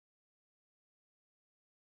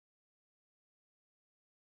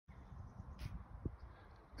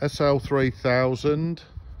SL3000,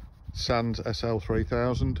 Sans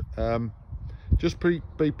SL3000. Just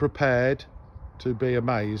be prepared to be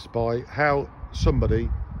amazed by how somebody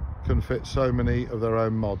can fit so many of their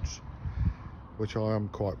own mods, which I am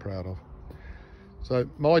quite proud of. So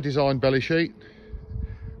my design belly sheet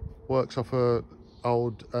works off a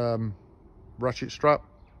old ratchet strap.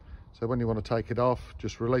 So when you want to take it off,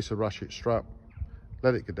 just release a ratchet strap,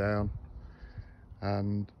 let it go down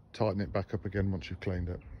and tighten it back up again once you've cleaned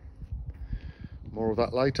it. More of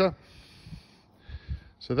that later.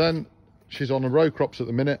 So then she's on a row crops at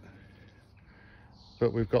the minute,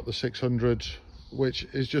 but we've got the 600s, which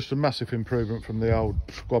is just a massive improvement from the old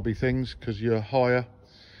squabby things, because you're higher,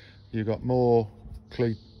 you've got more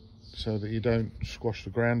cleat so that you don't squash the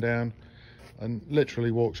ground down, and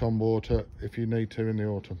literally walks on water if you need to in the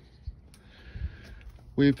autumn.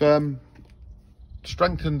 We've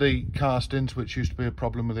strengthened the castings, which used to be a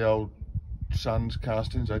problem with the old Sans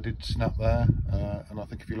castings. They did snap there, and I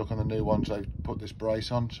think if you look on the new ones, they've put this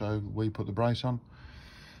brace on, so we put the brace on.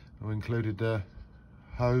 We included the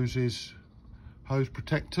hose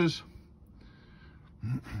protectors,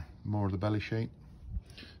 more of the belly sheet.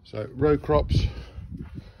 So row crops,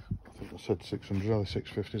 I think I said 600, or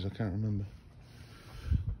 650s, I can't remember.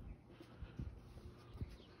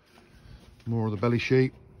 More of the belly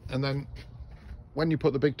sheet, and then when you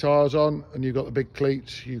put the big tyres on and you've got the big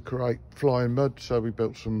cleats, you create flying mud. So we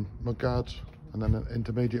built some mudguards, and then an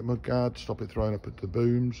intermediate mudguard, stop it throwing up at the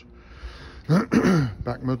booms.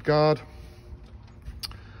 Back mudguard,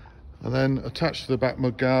 and then attached to the back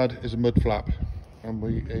mudguard is a mud flap, and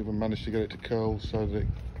we even managed to get it to curl so that it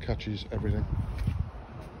catches everything.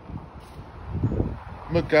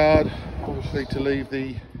 Mudguard, obviously, to leave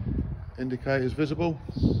the indicators visible.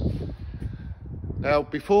 Now,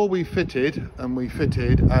 before we fitted a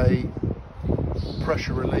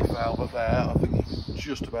pressure relief valve up there. I think you can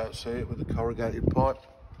just about see it with the corrugated pipe.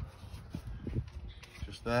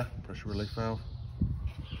 Just there, pressure relief valve.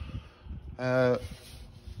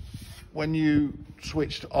 When you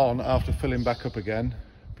switched on after filling back up again,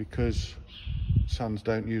 because Sans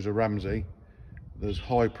don't use a Ramsey, there's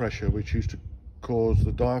high pressure which used to cause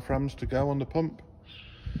the diaphragms to go on the pump.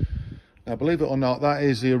 Now, believe it or not, that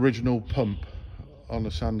is the original pump on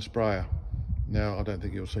the Sans sprayer. Now, I don't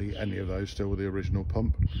think you'll see any of those still with the original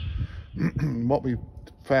pump. What we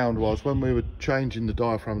found was when we were changing the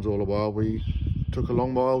diaphragms all the while, we took a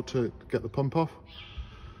long while to get the pump off.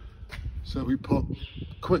 So we put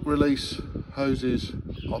quick release hoses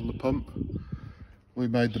on the pump. We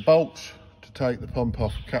made the bolts to take the pump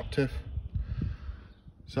off captive.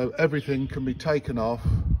 So everything can be taken off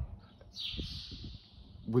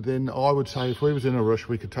within, I would say, if we was in a rush,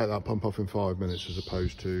 we could take that pump off in 5 minutes as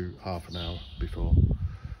opposed to half an hour before.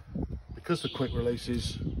 Because the quick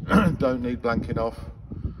releases don't need blanking off,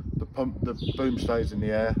 the boom stays in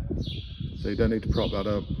the air, so you don't need to prop that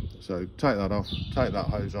up. So take that off, take that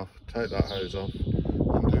hose off, take that hose off,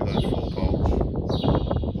 and do those 4 bolts.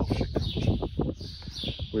 Off she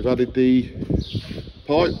comes. We've added the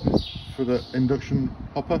pipe for the induction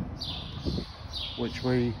hopper, which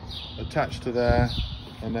we attach to there,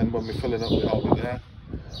 and then when we're filling up we hold it there,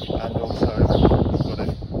 and also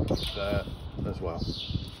we've got it there as well.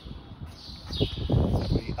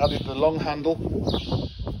 We added the long handle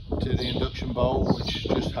to the induction bowl, which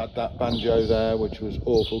just had that banjo there, which was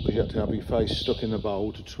awful because you had to have your face stuck in the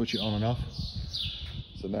bowl to switch it on and off.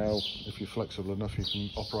 So now, if you're flexible enough, you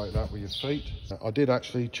can operate that with your feet. I did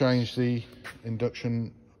actually change the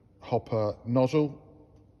induction hopper nozzle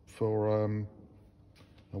for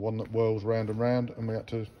the one that whirls round and round, and we had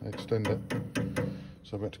to extend it.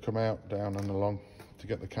 So we had to come out, down and along to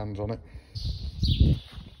get the cans on it.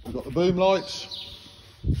 We've got the boom lights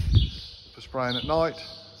for spraying at night.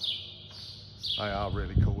 They are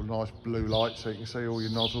really cool, nice blue lights so you can see all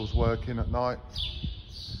your nozzles working at night.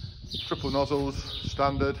 Triple nozzles,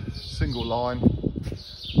 standard, single line.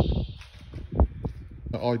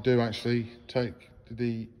 I do actually take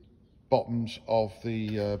the bottoms of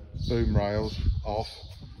the boom rails off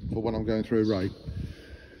for when I'm going through a rake.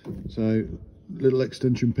 So little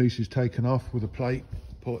extension pieces taken off with a plate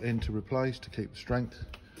put in to replace to keep the strength.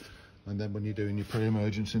 And then when you're doing your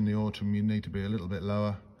pre-emergence in the autumn, you need to be a little bit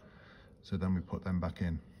lower. So then we put them back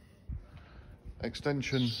in.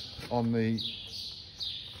 Extension on the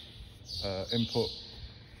input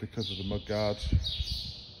because of the mudguards.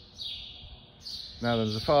 Now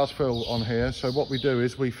there's a fast fill on here. So what we do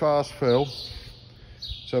is we fast fill.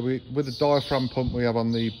 So with the diaphragm pump we have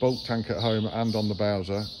on the bulk tank at home and on the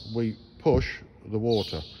Bowser, we push the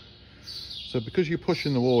water. So because you're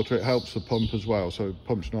pushing the water, it helps the pump as well, so the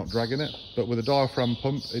pump's not dragging it. But with a diaphragm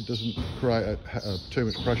pump, it doesn't create too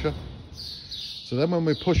much pressure. So then when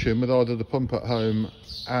we're pushing with either the pump at home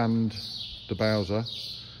and the Bowser,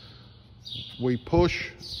 we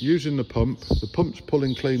push using the pump's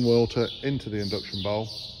pulling clean water into the induction bowl,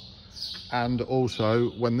 and also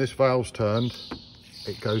when this valve's turned,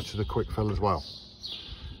 it goes to the quick fill as well.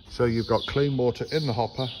 So you've got clean water in the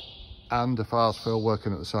hopper and a fast fill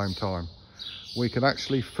working at the same time. We can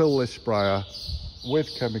actually fill this sprayer with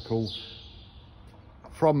chemical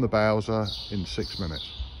from the Bowser in 6 minutes.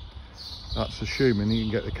 That's assuming you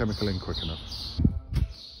can get the chemical in quick enough.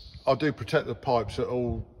 I do protect the pipes that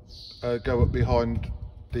all go up behind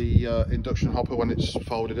the induction hopper when it's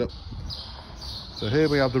folded up. So here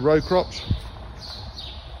we have the row crops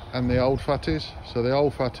and the old fatties. So the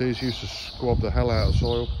old fatties used to squab the hell out of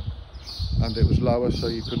soil, and it was lower, so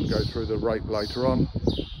you couldn't go through the rape later on.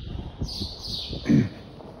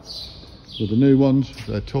 With the new ones,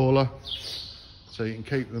 they're taller, so you can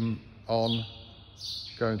keep them on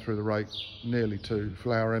going through the rape nearly to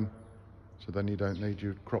flowering, so then you don't need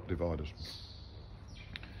your crop dividers.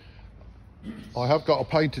 I have got a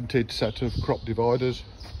patented set of crop dividers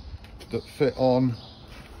that fit on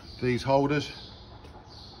these holders,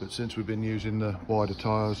 but since we've been using the wider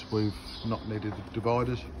tyres, we've not needed the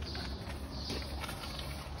dividers.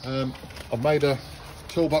 I've made a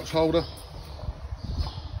toolbox holder.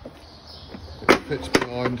 It fits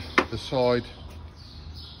behind the side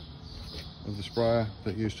of the sprayer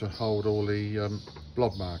that used to hold all the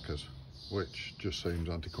blob markers, which just seems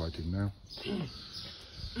antiquated now.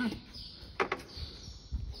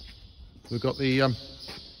 We've got the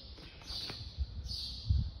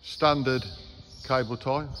standard cable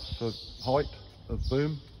tie for height of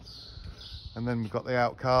boom, and then we've got the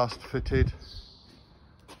Outcast fitted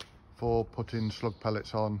for putting slug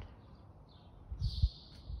pellets on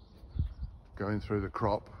going through the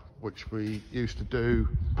crop, which we used to do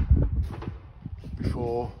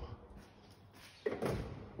before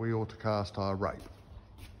we autocast our rape.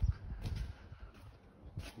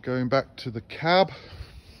 Going back to the cab,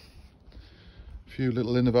 a few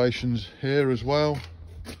little innovations here as well.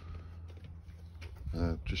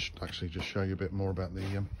 Just show you a bit more about the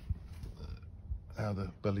how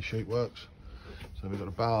the belly sheet works. So we've got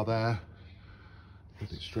a bar there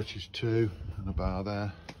that it stretches to, and a bar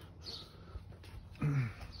there.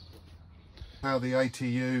 Now the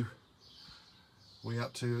ATU, we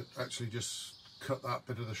had to actually just cut that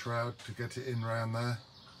bit of the shroud to get it in around there,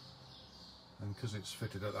 and because it's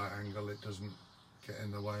fitted at that angle, it doesn't get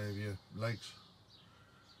in the way of your legs.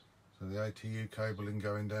 So the ATU cabling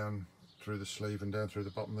going down through the sleeve and down through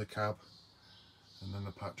the bottom of the cab, and then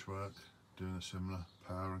the patchwork doing a similar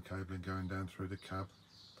power and cabling going down through the cab.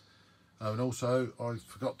 And also I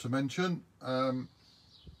forgot to mention,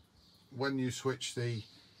 when you switch the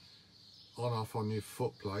on off on your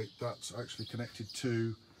foot plate, that's actually connected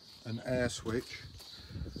to an air switch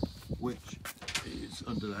which is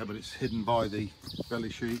under there, but it's hidden by the belly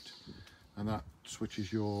sheet, and that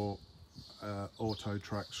switches your auto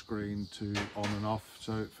track screen to on and off,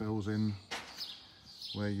 so it fills in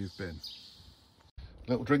where you've been.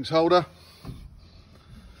 Little drinks holder,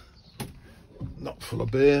 not full of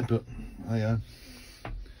beer, but there you go.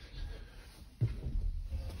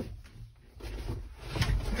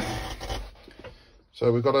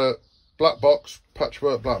 So we've got a black box,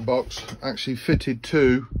 patchwork black box, actually fitted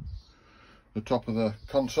to the top of the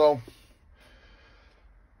console.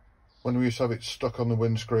 When we used to have it stuck on the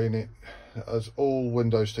windscreen, it, as all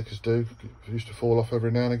window stickers do, it used to fall off every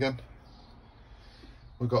now and again.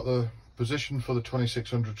 We've got the position for the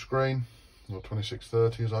 2600 screen, or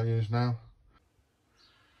 2630 as I use now.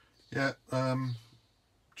 Yeah,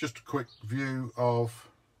 just a quick view of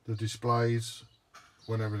the displays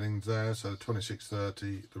when everything's there. So the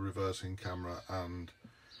 2630, the reversing camera, and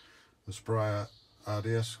the sprayer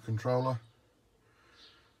RDS controller,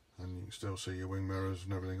 and you can still see your wing mirrors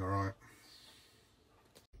and everything alright.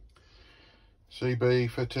 CB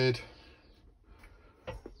fitted,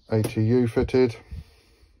 ATU fitted,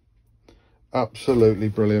 absolutely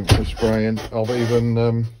brilliant for spraying. I've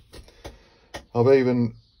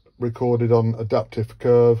even recorded on adaptive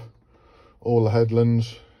curve all the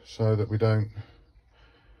headlands so that we don't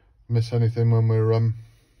miss anything when we're going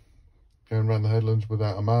around the headlands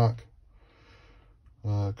without a mark.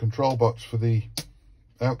 Control box for the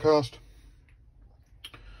Outcast,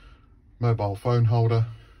 mobile phone holder,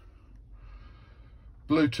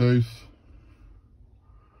 Bluetooth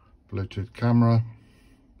camera,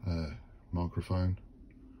 microphone,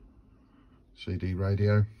 CD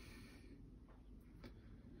radio,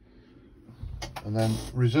 and then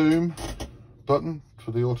resume button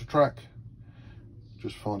for the auto track.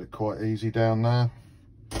 Just find it quite easy down there.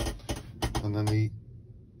 And then the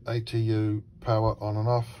ATU power on and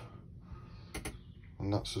off.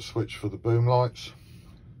 And that's the switch for the boom lights.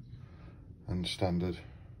 And standard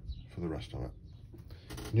for the rest of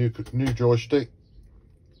it. New joystick.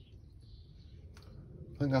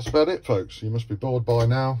 I think that's about it, folks. You must be bored by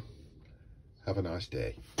now. Have a nice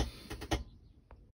day.